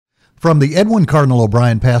From the Edwin Cardinal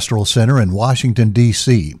O'Brien Pastoral Center in Washington,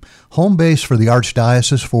 D.C., home base for the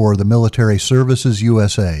Archdiocese for the Military Services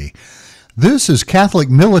USA, this is Catholic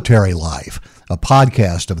Military Life, a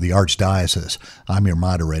podcast of the Archdiocese. I'm your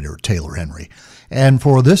moderator, Taylor Henry. And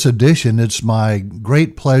for this edition, it's my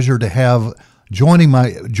great pleasure to have joining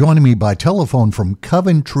me by telephone from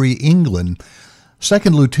Coventry, England,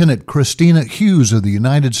 Second Lieutenant Kristina Hughes of the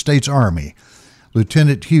United States Army.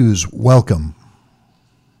 Lieutenant Hughes, welcome.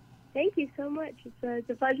 Thank you so much. It's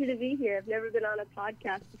a pleasure to be here. I've never been on a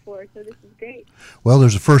podcast before, so this is great. Well,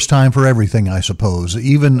 there's a first time for everything, I suppose.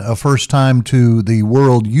 Even a first time to the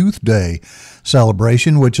World Youth Day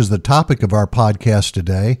celebration, which is the topic of our podcast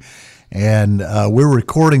today. And we're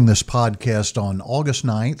recording this podcast on August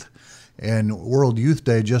 9th, and World Youth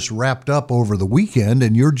Day just wrapped up over the weekend,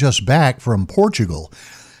 and you're just back from Portugal.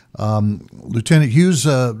 Lieutenant Hughes,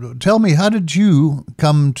 tell me, how did you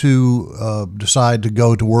come to decide to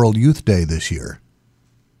go to World Youth Day this year?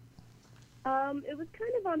 It was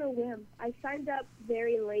kind of on a whim. I signed up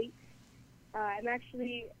very late. I'm a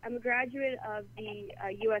graduate of the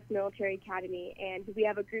U.S. Military Academy, and we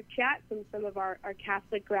have a group chat from some of our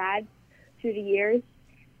Catholic grads through the years.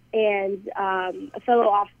 And a fellow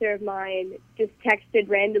officer of mine just texted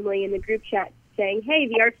randomly in the group chat saying, hey,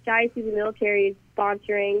 the Archdiocese of Military is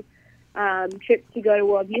sponsoring trips to go to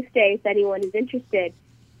World Youth Day if anyone is interested.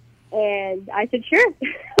 And I said, sure,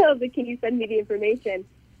 but can you send me the information?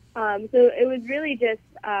 So it was really just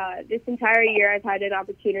this entire year I've had an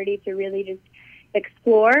opportunity to really just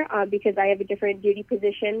explore because I have a different duty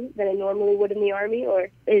position than I normally would in the Army or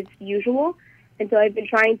is usual. And so I've been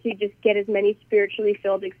trying to just get as many spiritually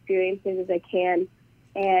filled experiences as I can.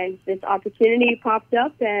 And this opportunity popped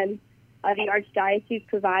up, and the Archdiocese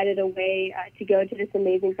provided a way to go to this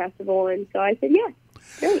amazing festival. And so I said, yeah,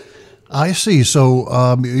 great. I see.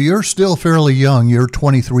 So you're still fairly young. You're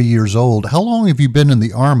 23 years old. How long have you been in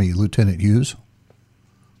the Army, Lieutenant Hughes?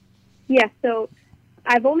 Yeah, so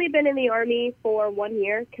I've only been in the Army for 1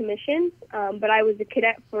 year, commissioned, but I was a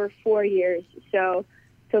cadet for 4 years. So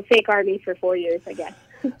fake Army for 4 years, I guess.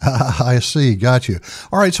 I see. Got you.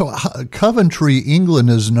 All right. So Coventry,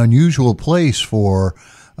 England is an unusual place for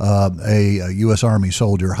a U.S. Army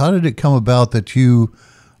soldier. How did it come about that you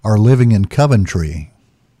are living in Coventry?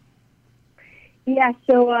 Yeah,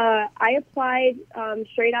 so I applied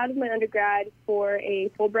straight out of my undergrad for a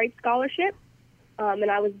Fulbright scholarship, and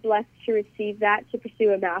I was blessed to receive that to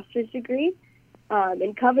pursue a master's degree.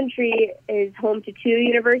 And Coventry is home to two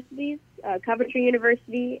universities, Coventry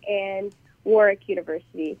University and Warwick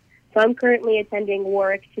University. So I'm currently attending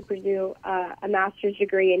Warwick to pursue a master's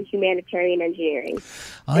degree in humanitarian engineering.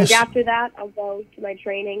 And after that, I'll go to my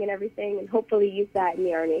training and everything and hopefully use that in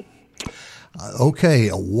the Army. Okay,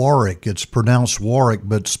 Warwick. It's pronounced Warwick,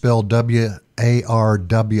 but spelled W-A-R-W-I-C-K.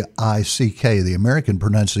 The American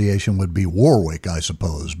pronunciation would be Warwick, I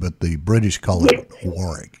suppose, but the British call it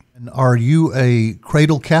Warwick. And are you a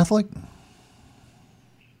cradle Catholic?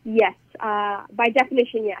 Yes, by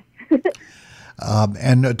definition, yes.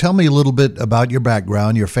 And tell me a little bit about your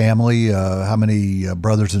background, your family, how many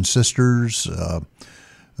brothers and sisters.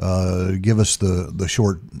 Give us the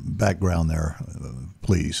short background there,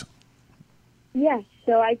 please. Yes,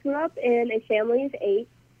 so I grew up in a family of 8,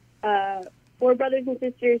 4 brothers and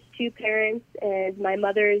sisters, 2 parents, and my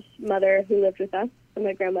mother's mother who lived with us, and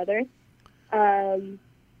my grandmother.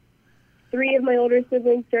 3 of my older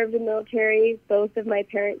siblings served in the military. Both of my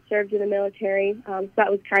parents served in the military. So that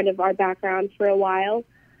was kind of our background for a while.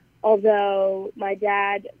 Although my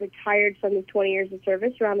dad retired from his 20 years of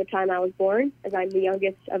service around the time I was born, as I'm the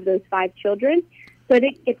youngest of those 5 children. So I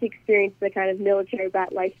didn't get to experience the kind of military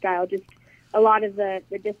brat lifestyle. Just a lot of the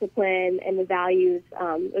discipline and the values,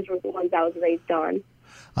 those were the ones I was raised on.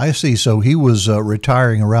 I see. So he was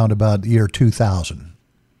retiring around about the year 2000.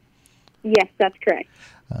 Yes, that's correct.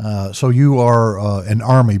 So you are an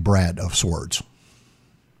Army brat of sorts.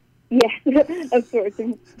 Yes, of sorts.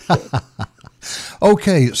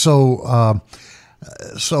 Okay, so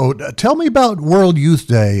tell me about World Youth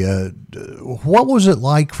Day. What was it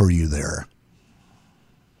like for you there?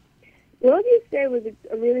 World Youth Day was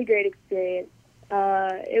a really great experience.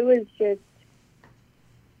 It was just,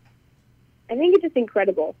 I think it's just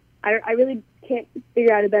incredible. I really can't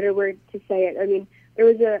figure out a better word to say it. I mean, there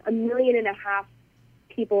was a 1.5 million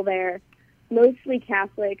people there, mostly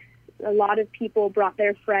Catholics. A lot of people brought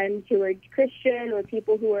their friends who were Christian or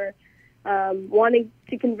people who were wanting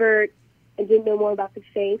to convert and didn't know more about the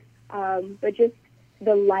faith, but just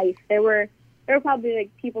the life. There were probably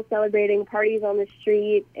like people celebrating parties on the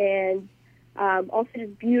street and also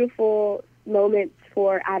just beautiful moments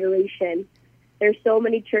for adoration. There's so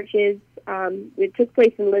many churches. It took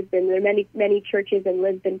place in Lisbon. There are many churches in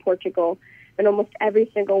Lisbon, Portugal, and almost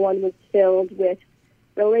every single one was filled with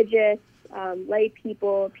religious, lay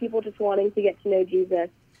people just wanting to get to know Jesus.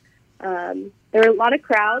 There were a lot of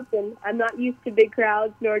crowds, and I'm not used to big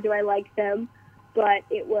crowds, nor do I like them, but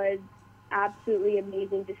it was absolutely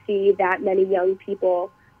amazing to see that many young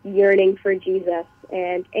people yearning for Jesus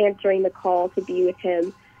and answering the call to be with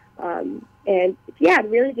him. And yeah,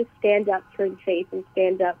 really just stand up for the faith and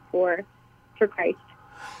stand up for Christ.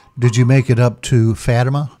 Did you make it up to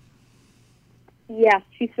Fatima? Yes,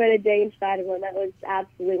 she spent a day in Fatima, and that was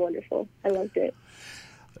absolutely wonderful. I loved it.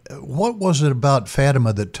 What was it about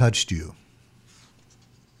Fatima that touched you?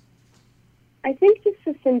 I think just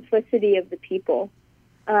the simplicity of the people.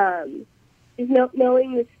 Just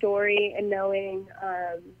knowing the story and knowing,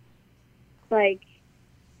 God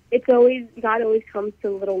always comes to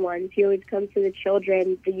the little ones. He always comes to the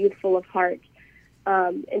children, the youthful of heart.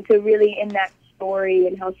 And so really in that story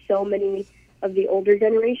and how so many of the older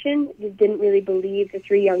generation just didn't really believe the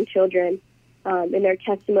three young children in their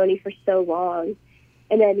testimony for so long.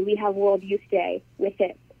 And then we have World Youth Day with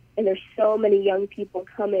it. And there's so many young people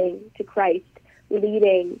coming to Christ,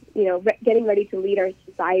 leading, getting ready to lead our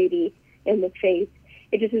society in the faith.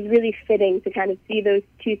 It just is really fitting to kind of see those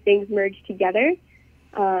two things merge together.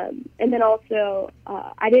 And then also,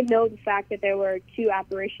 I didn't know the fact that there were two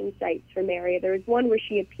apparition sites for Mary. There was one where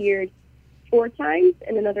she appeared 4 times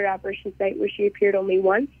and another apparition site where she appeared only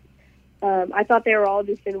once. I thought they were all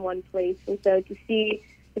just in one place. And so to see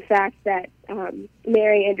the fact that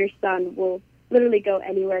Mary and her son will literally go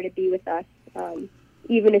anywhere to be with us,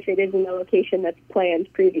 even if it isn't a location that's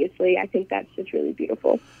planned previously, I think that's just really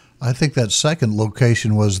beautiful. I think that second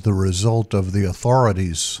location was the result of the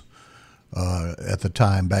authorities at the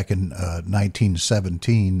time, back in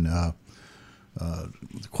 1917,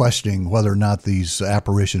 questioning whether or not these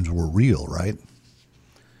apparitions were real, right?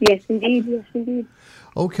 Yes, indeed. Yes, indeed.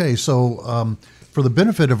 Okay, so for the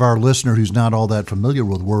benefit of our listener who's not all that familiar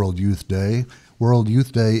with World Youth Day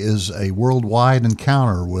is a worldwide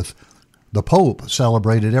encounter with the Pope,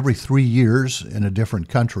 celebrated every 3 years in a different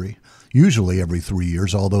country, usually every 3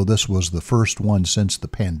 years, although this was the first one since the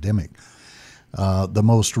pandemic. The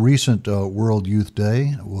most recent World Youth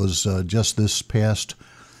Day was just this past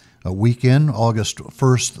weekend, August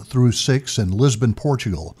 1st through 6th in Lisbon,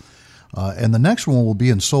 Portugal. And the next one will be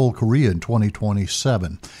in Seoul, Korea in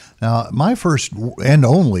 2027. Now, my first and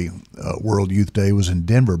only World Youth Day was in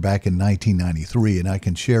Denver back in 1993, and I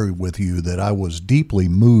can share with you that I was deeply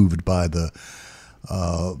moved by the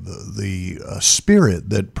spirit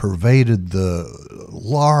that pervaded the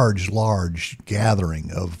large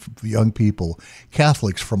gathering of young people,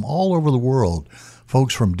 Catholics from all over the world,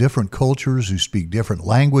 folks from different cultures who speak different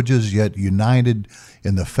languages, yet united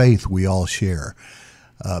in the faith we all share.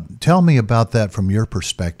 Tell me about that from your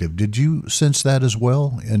perspective. Did you sense that as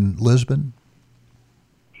well in Lisbon?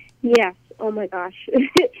 Yes. Oh my gosh,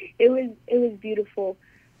 it was beautiful.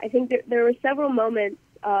 I think there were several moments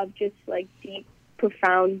of just like deep,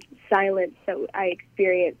 profound silence that I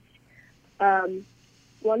experienced.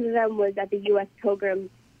 One of them was at the U.S.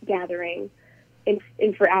 Pilgrims gathering in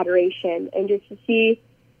for adoration, and just to see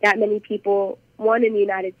that many people, one in the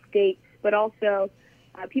United States, but also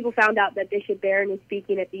people found out that Bishop Barron was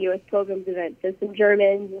speaking at the U.S. Pilgrims event. So some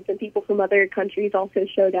Germans and some people from other countries also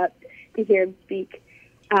showed up to hear him speak.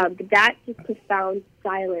 But that just profound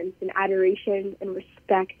silence and adoration and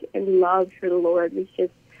respect and love for the Lord was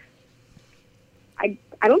just, I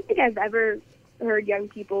don't think I've ever heard young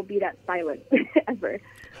people be that silent, ever,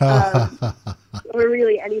 or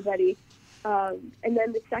really anybody. And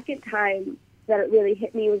then the second time that it really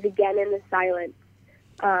hit me was again in the silence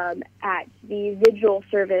at the vigil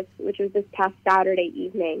service, which was this past Saturday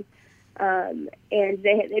evening. And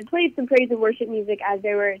they played some praise and worship music as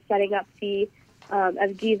they were setting up the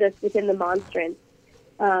of Jesus within the monstrance.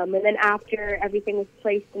 And then after everything was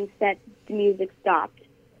placed and set, the music stopped.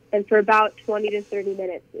 And for about 20 to 30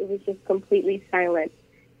 minutes, it was just completely silent.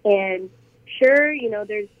 And sure,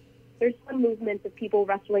 there's some movements of people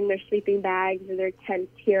rustling their sleeping bags or their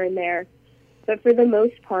tents here and there. But for the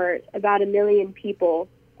most part, about 1 million people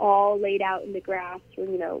all laid out in the grass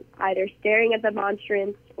were, either staring at the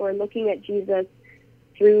monstrance or looking at Jesus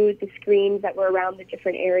through the screens that were around the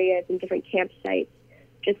different areas and different campsites,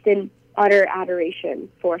 just in utter adoration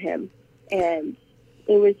for him. And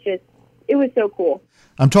it was so cool.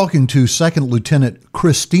 I'm talking to Second Lieutenant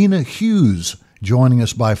Kristina Hughes, joining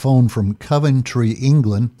us by phone from Coventry,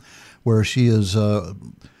 England, where she is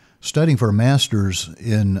studying for a master's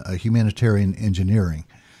in humanitarian engineering.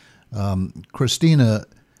 Kristina,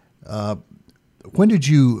 When did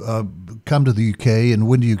you come to the UK, and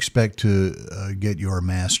when do you expect to get your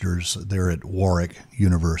master's there at Warwick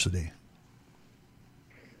University?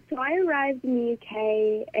 So I arrived in the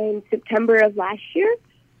UK in September of last year.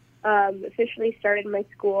 Officially started my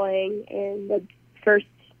schooling in the first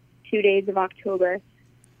 2 days of October,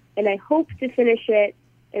 and I hope to finish it,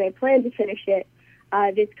 and I plan to finish it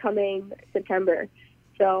this coming September.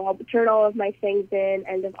 So I'll turn all of my things in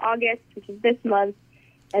end of August, which is this month,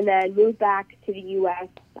 and then move back to the U.S.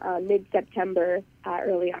 Mid-September,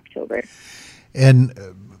 early October. And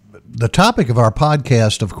the topic of our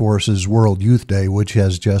podcast, of course, is World Youth Day, which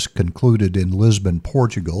has just concluded in Lisbon,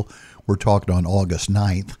 Portugal. We're talking on August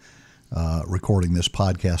 9th, recording this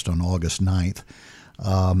podcast on August 9th.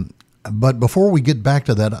 But before we get back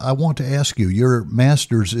to that, I want to ask you, your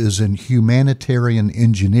master's is in humanitarian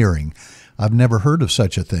engineering. I've never heard of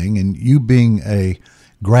such a thing, and you being a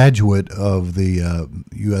graduate of the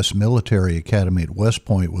U.S. Military Academy at West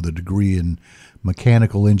Point with a degree in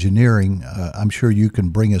mechanical engineering, I'm sure you can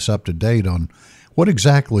bring us up to date on what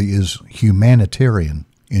exactly is humanitarian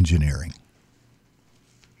engineering.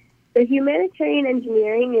 So humanitarian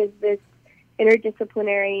engineering is this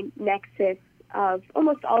interdisciplinary nexus of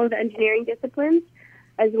almost all of the engineering disciplines,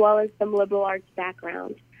 as well as some liberal arts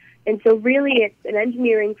background. And so really it's an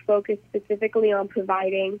engineering focus specifically on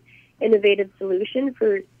providing innovative solutions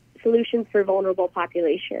for vulnerable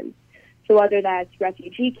populations. So whether that's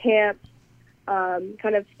refugee camps,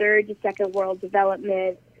 kind of third to second world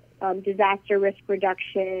development, disaster risk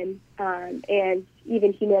reduction, and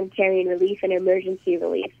even humanitarian relief and emergency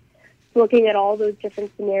relief. Looking at all those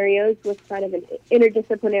different scenarios with kind of an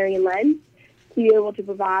interdisciplinary lens to be able to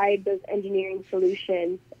provide those engineering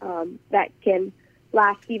solutions that can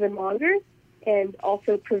last even longer and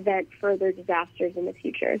also prevent further disasters in the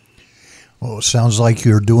future. Well, it sounds like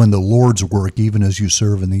you're doing the Lord's work even as you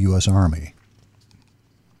serve in the U.S. Army.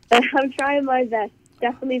 I'm trying my best.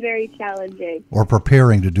 Definitely very challenging. Or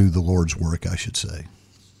preparing to do the Lord's work, I should say.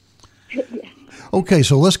 Yes. Okay,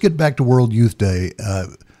 so let's get back to World Youth Day.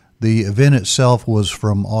 The event itself was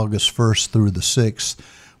from August 1st through the 6th.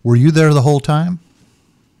 Were you there the whole time?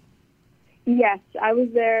 Yes, I was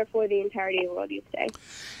there for the entirety of World Youth Day.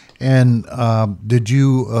 And did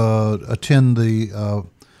you attend the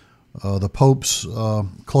Pope's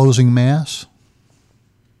closing Mass?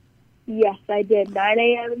 Yes, I did. 9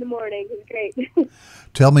 a.m. in the morning. It was great.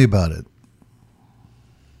 Tell me about it.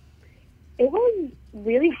 It was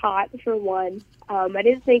really hot, for one. I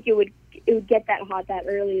didn't think it would get that hot that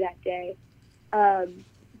early that day.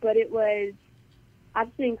 But it was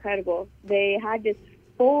absolutely incredible. They had this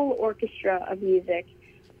full orchestra of music,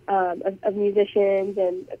 of musicians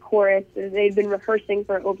and a chorus. They'd been rehearsing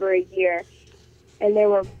for over a year. And there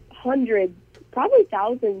were hundreds, probably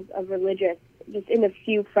thousands of religious just in a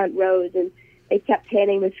few front rows. And they kept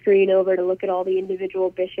panning the screen over to look at all the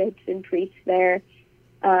individual bishops and priests there.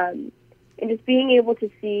 And just being able to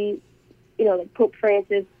see, like Pope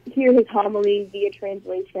Francis, hear his homily via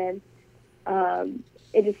translation, and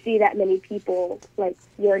to see that many people like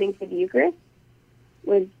yearning for the Eucharist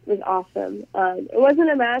was awesome. It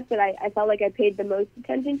wasn't a mass that I felt like I paid the most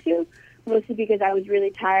attention to, mostly because I was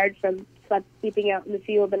really tired from sleeping out in the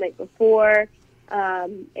field the night before,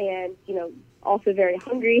 and also very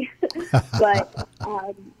hungry. But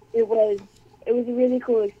it was a really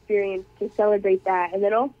cool experience to celebrate that, and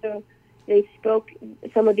then also they spoke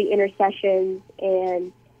some of the intercessions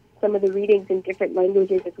and some of the readings in different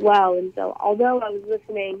languages as well. And so although I was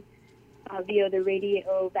listening via the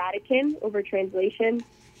Radio Vatican over translation,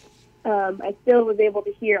 I still was able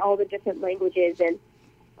to hear all the different languages. And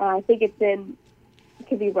I think it's in, I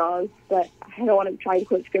could be wrong, but I don't want to try and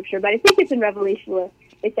quote scripture, but I think it's in Revelation where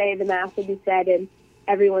they say the Mass will be said in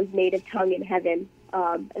everyone's native tongue in heaven.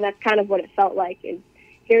 And that's kind of what it felt like, is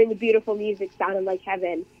hearing the beautiful music sounded like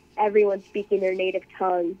heaven, everyone speaking their native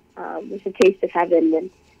tongue, was a taste of heaven. And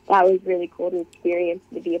that was really cool to experience,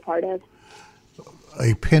 to be a part of.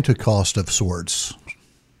 A Pentecost of sorts.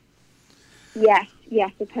 Yes,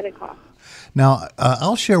 a Pentecost. Now,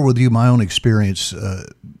 I'll share with you my own experience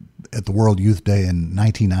at the World Youth Day in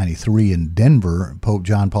 1993 in Denver. Pope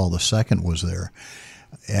John Paul II was there.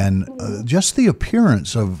 And just the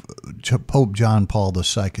appearance of Pope John Paul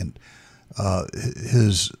II,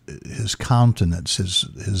 his countenance, his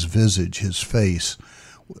visage, his face,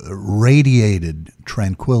 radiated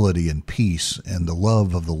tranquility and peace and the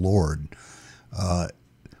love of the Lord.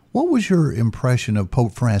 What was your impression of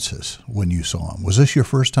Pope Francis when you saw him? Was this your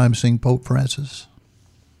first time seeing Pope Francis?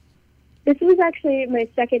 This was actually my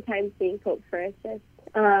second time seeing Pope Francis.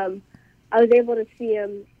 I was able to see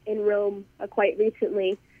him in Rome quite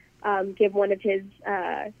recently, give one of his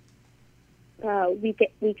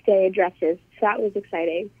weekday addresses. So that was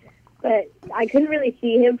exciting. But I couldn't really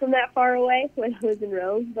see him from that far away when I was in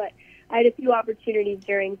Rome. But I had a few opportunities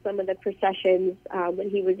during some of the processions when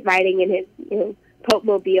he was riding in his Pope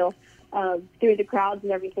mobile through the crowds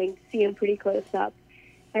and everything, to see him pretty close up.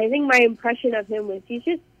 And I think my impression of him was he's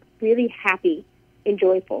just really happy and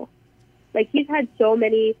joyful. Like, he's had so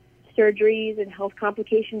many surgeries and health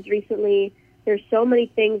complications recently. There's so many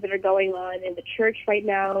things that are going on in the church right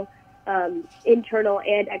now, internal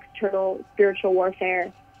and external spiritual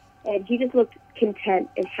warfare. And he just looked content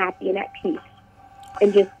and happy and at peace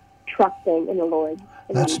and just trusting in the Lord.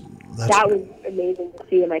 That was amazing to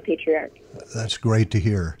see in my patriarch. That's great to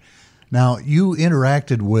hear. Now, you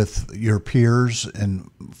interacted with your peers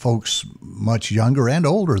and folks much younger and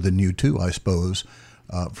older than you too, I suppose,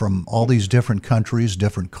 from all these different countries,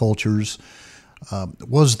 different cultures.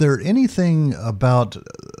 Was there anything about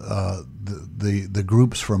the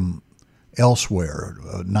groups from elsewhere,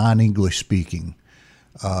 non-English speaking,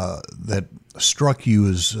 that struck you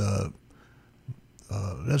as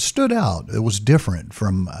that stood out? It was different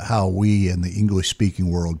from how we in the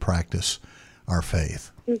English-speaking world practice our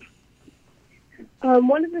faith.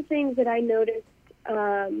 One of the things that I noticed,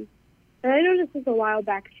 and I noticed this a while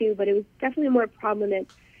back too, but it was definitely more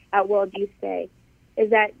prominent at World Youth Day,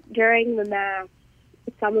 is that during the Mass,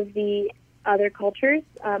 some of the other cultures,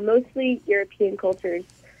 mostly European cultures,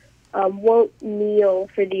 won't kneel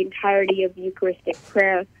for the entirety of the Eucharistic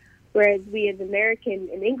prayer, whereas we as American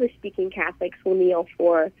and English-speaking Catholics will kneel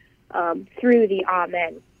for through the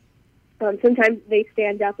Amen. Sometimes they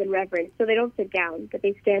stand up in reverence, so they don't sit down, but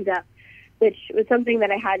they stand up, which was something that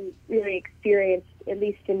I hadn't really experienced, at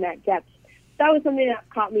least in that depth. That was something that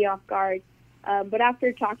caught me off guard. But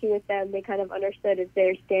after talking with them, they kind of understood as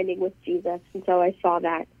they're standing with Jesus, and so I saw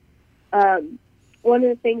that. One of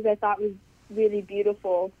the things I thought was really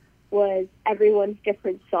beautiful was everyone's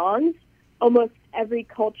different songs. Almost every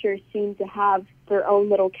culture seemed to have their own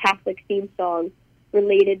little Catholic theme song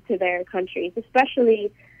related to their countries,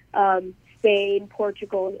 especially Spain,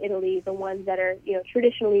 Portugal, and Italy, the ones that are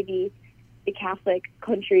traditionally the Catholic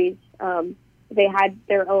countries. They had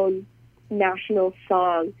their own national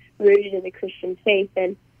song rooted in the Christian faith.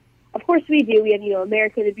 And of course we do. We have,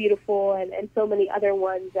 America the Beautiful and so many other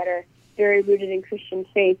ones that are very rooted in Christian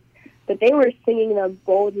faith. But they were singing them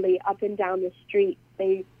boldly up and down the street.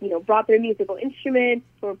 They, brought their musical instruments,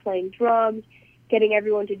 were playing drums, getting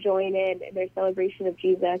everyone to join in their celebration of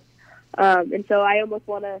Jesus. And so I almost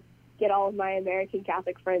want to get all of my American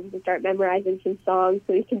Catholic friends to start memorizing some songs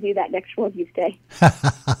so we can do that next World Youth Day.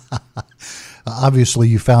 Obviously,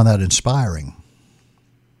 you found that inspiring.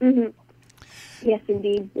 Mm-hmm. Yes,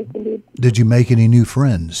 indeed. Yes, indeed. Did you make any new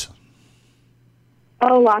friends?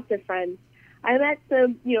 Oh, lots of friends. I met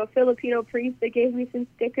some, Filipino priests that gave me some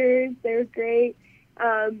stickers. They were great.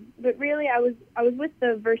 But really, I was with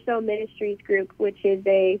the Verso Ministries group, which is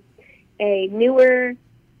a newer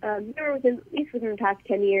within the past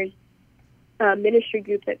 10 years, ministry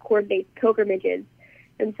group that coordinates pilgrimages.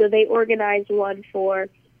 And so they organized one for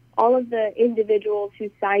all of the individuals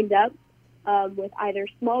who signed up with either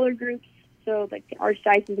smaller groups, so like the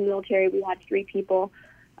Archdiocese Military, we had 3 people,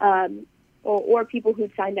 or people who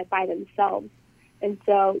signed up by themselves. And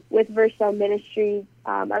so with Verso Ministries,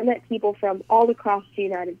 I met people from all across the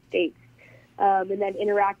United States, and then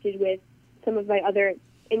interacted with some of my other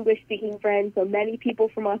English-speaking friends, so many people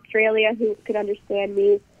from Australia who could understand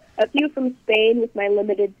me, a few from Spain with my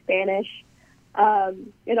limited Spanish,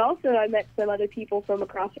 and also I met some other people from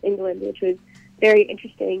across England, which was very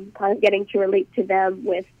interesting, kind of getting to relate to them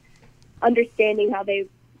with understanding how they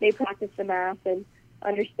practice the Mass and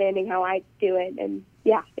understanding how I do it. And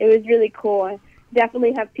yeah, it was really cool. I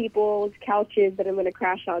definitely have people's couches that I'm going to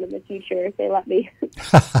crash on in the future if they let me.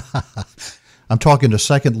 I'm talking to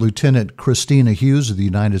Second Lieutenant Kristina Hughes of the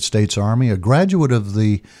United States Army, a graduate of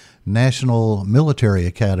the National Military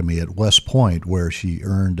Academy at West Point, where she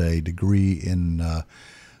earned a degree in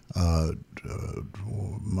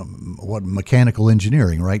mechanical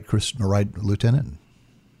engineering, right, Lieutenant?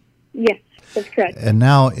 Yes, that's correct. And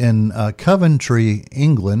now in Coventry,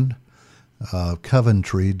 England.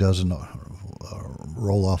 Coventry doesn't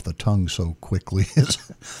roll off the tongue so quickly.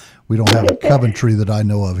 We don't have a Coventry that I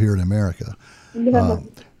know of here in America. No.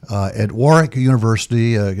 At Warwick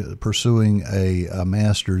University, pursuing a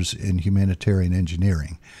master's in humanitarian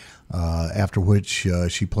engineering, after which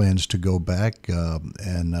she plans to go back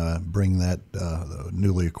and bring that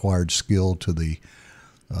newly acquired skill to the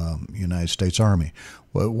United States Army.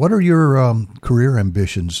 What are your career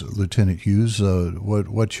ambitions, Lieutenant Hughes?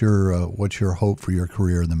 What's your hope for your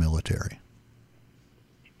career in the military?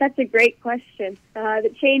 That's a great question.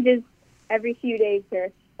 That changes every few days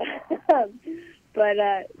here. But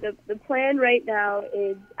the plan right now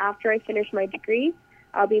is after I finish my degree,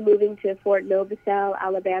 I'll be moving to Fort Novosel,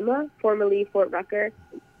 Alabama, formerly Fort Rucker,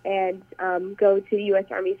 and go to the U.S.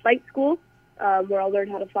 Army Flight School, where I'll learn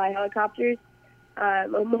how to fly helicopters.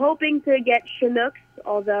 I'm hoping to get Chinooks,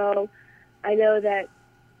 although I know that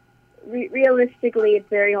realistically it's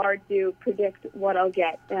very hard to predict what I'll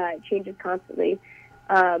get. It changes constantly.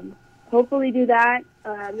 Hopefully do that.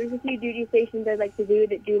 There's a few duty stations I'd like to do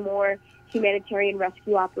that do more humanitarian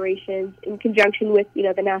rescue operations in conjunction with,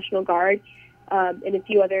 the National Guard in a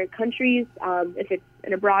few other countries, if it's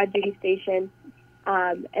an abroad duty station.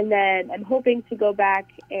 And then I'm hoping to go back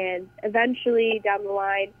and eventually down the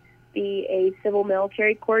line be a civil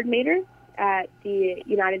military coordinator at the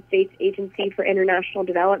United States Agency for International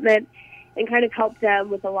Development and kind of help them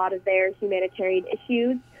with a lot of their humanitarian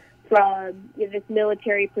issues from this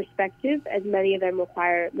military perspective, as many of them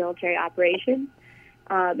require military operations.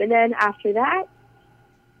 And then after that,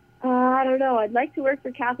 I don't know, I'd like to work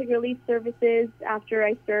for Catholic Relief Services after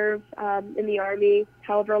I serve in the Army,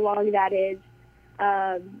 however long that is.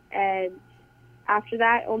 And after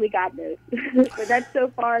that, only God knows. But that's so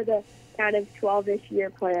far the kind of 12-ish year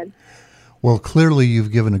plan. Well, clearly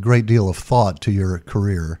you've given a great deal of thought to your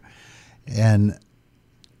career. And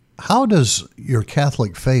how does your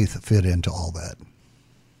Catholic faith fit into all that?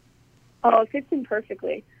 Oh, it fits in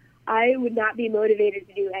perfectly. I would not be motivated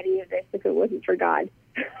to do any of this if it wasn't for God.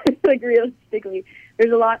 Like, realistically,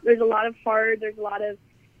 there's a lot of hardship, a lot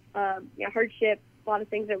of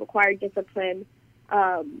things that require discipline,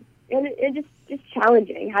 and it just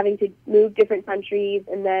challenging, having to move different countries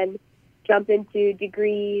and then jump into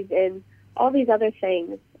degrees and all these other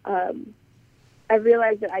things. I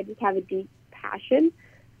realized that I just have a deep passion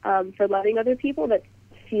for loving other people that's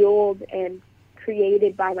fueled and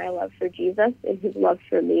created by my love for Jesus and his love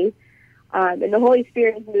for me. And the Holy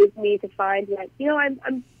Spirit has moved me to find that,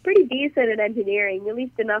 I'm pretty decent at engineering, at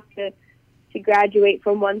least enough to graduate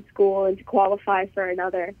from one school and to qualify for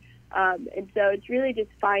another. And so it's really just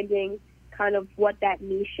finding kind of what that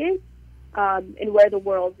niche is and where the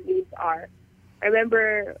world's needs are. I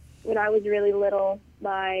remember when I was really little,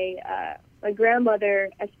 my grandmother,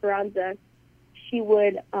 Esperanza, she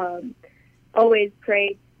would always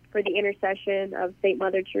pray for the intercession of St.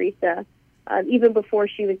 Mother Teresa, even before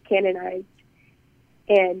she was canonized.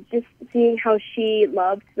 And just seeing how she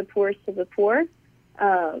loved the poorest of the poor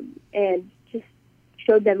and just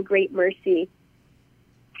showed them great mercy.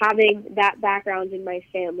 Having that background in my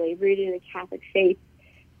family, rooted in the Catholic faith,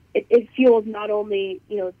 it fueled not only,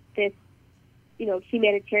 this,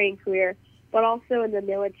 humanitarian career, but also in the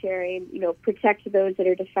military and, protect those that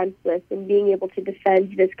are defenseless and being able to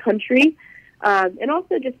defend this country and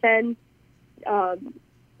also defend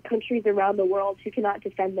countries around the world who cannot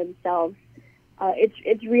defend themselves.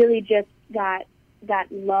 It's really just that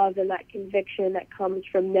love and that conviction that comes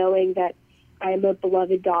from knowing that I am a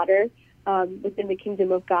beloved daughter within the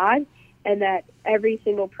kingdom of God, and that every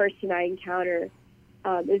single person I encounter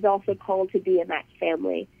is also called to be in that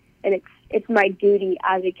family. And it's my duty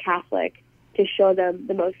as a Catholic to show them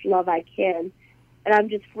the most love I can. And I'm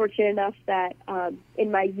just fortunate enough that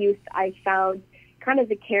in my youth I found kind of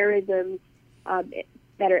the charisms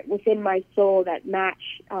that are within my soul that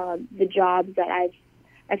match the jobs that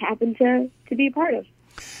I've happened to be a part of.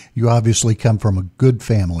 You obviously come from a good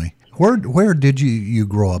family. Where did you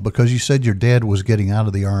grow up? Because you said your dad was getting out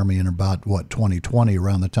of the Army in about, 2020,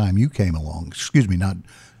 around the time you came along. Excuse me, not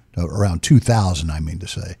around 2000, I mean to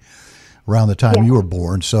say. Around the time you were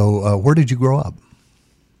born. So where did you grow up?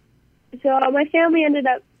 So my family ended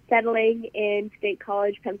up settling in State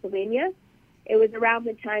College, Pennsylvania. It was around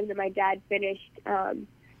the time that my dad finished.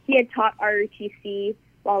 He had taught ROTC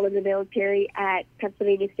while in the military at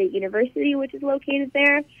Pennsylvania State University, which is located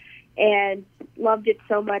there, and loved it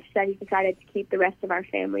so much that he decided to keep the rest of our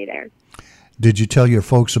family there. Did you tell your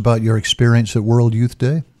folks about your experience at World Youth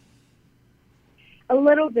Day? A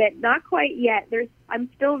little bit, not quite yet. I'm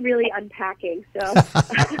still really unpacking, so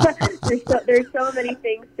there's so many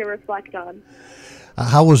things to reflect on.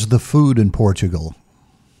 How was the food in Portugal?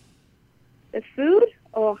 The food?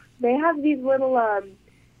 Oh, they have these little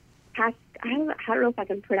I don't know if I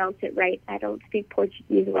can pronounce it right. I don't speak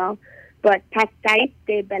Portuguese well, but pastéis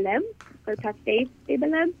de Belém or pastéis de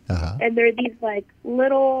Belém, and they're these like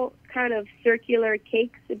little kind of circular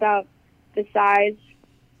cakes about the size,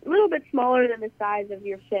 a little bit smaller than the size of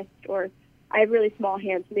your fist, or I have really small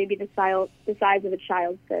hands, maybe the size of a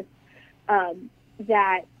child's fist,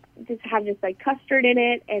 that just have this like custard in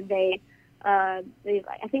it, and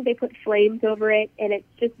I think they put flames over it, and it's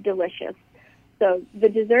just delicious. So the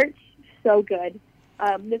dessert's so good.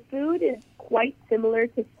 The food is quite similar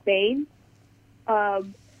to Spain,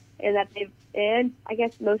 and I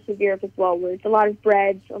guess most of Europe as well, where it's a lot of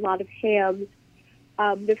breads, a lot of hams.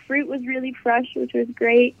 The fruit was really fresh, which was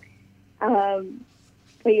great. But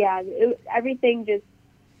yeah, everything just,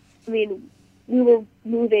 I mean, we were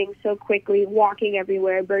moving so quickly, walking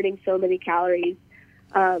everywhere, burning so many calories.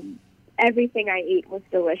 Everything I ate was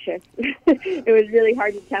delicious. It was really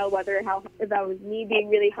hard to tell if that was me being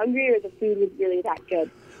really hungry or the food was really that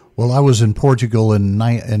good. Well, I was in Portugal in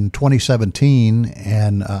 2017,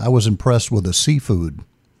 and I was impressed with the seafood.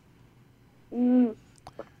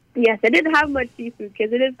 Yes, I didn't have much seafood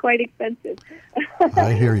because it is quite expensive.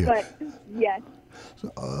 I hear you. But yes.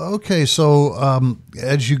 Okay, so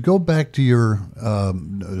as you go back to your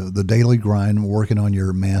the daily grind, working on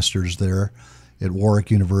your master's there at Warwick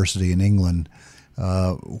University in England,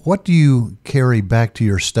 what do you carry back to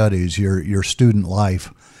your studies, your student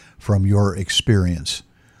life, from your experience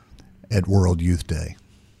at World Youth Day?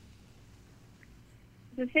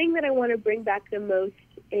 The thing that I want to bring back the most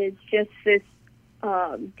is just this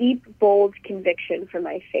deep, bold conviction for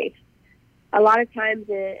my faith. A lot of times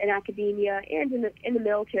in academia and in the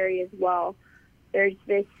military as well, there's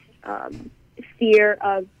this fear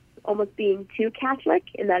of almost being too Catholic,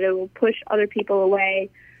 and that it will push other people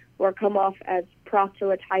away or come off as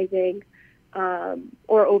proselytizing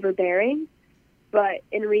or overbearing. But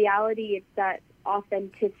in reality, it's that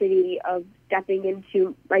authenticity of stepping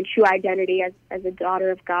into my true identity as a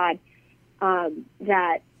daughter of God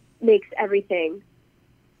that makes everything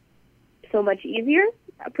so much easier,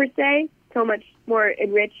 per se, so much more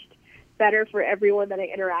enriched, better for everyone that I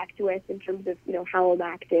interact with in terms of, how I'm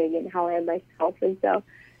acting and how I am myself. And so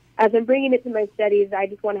as I'm bringing it to my studies, I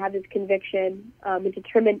just want to have this conviction and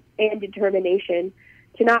determination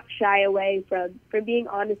to not shy away from being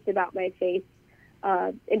honest about my faith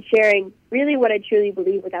and sharing really what I truly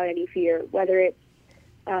believe without any fear, whether it's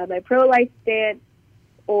my pro-life stance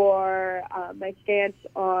or my stance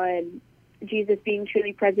on Jesus being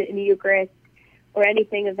truly present in the Eucharist or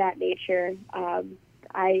anything of that nature.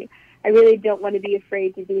 I really don't want to be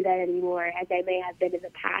afraid to do that anymore, as I may have been in the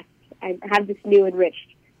past. I have this new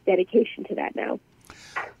enriched dedication to that now.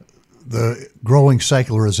 The growing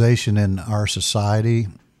secularization in our society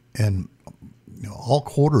and all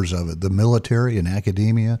quarters of it, the military and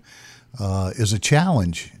academia, is a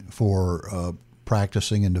challenge for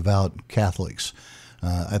practicing and devout Catholics.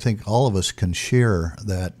 I think all of us can share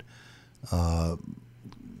that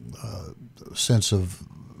sense of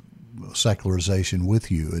secularization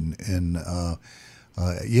with you. And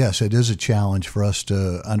yes, it is a challenge for us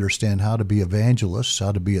to understand how to be evangelists,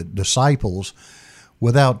 how to be disciples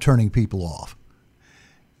without turning people off.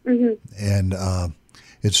 Mm-hmm. And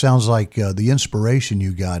it sounds like the inspiration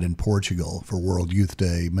you got in Portugal for World Youth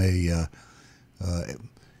Day may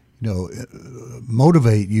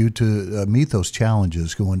motivate you to meet those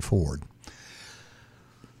challenges going forward.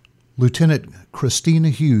 Lieutenant Kristina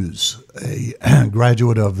Hughes, a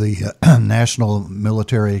graduate of the National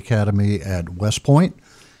Military Academy at West Point,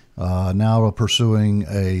 now pursuing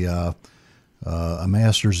a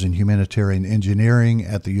master's in humanitarian engineering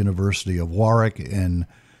at the University of Warwick in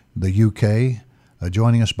the UK,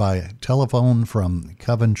 joining us by telephone from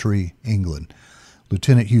Coventry, England.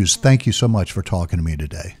 Lieutenant Hughes, thank you so much for talking to me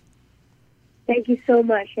today. Thank you so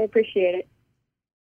much. I appreciate it.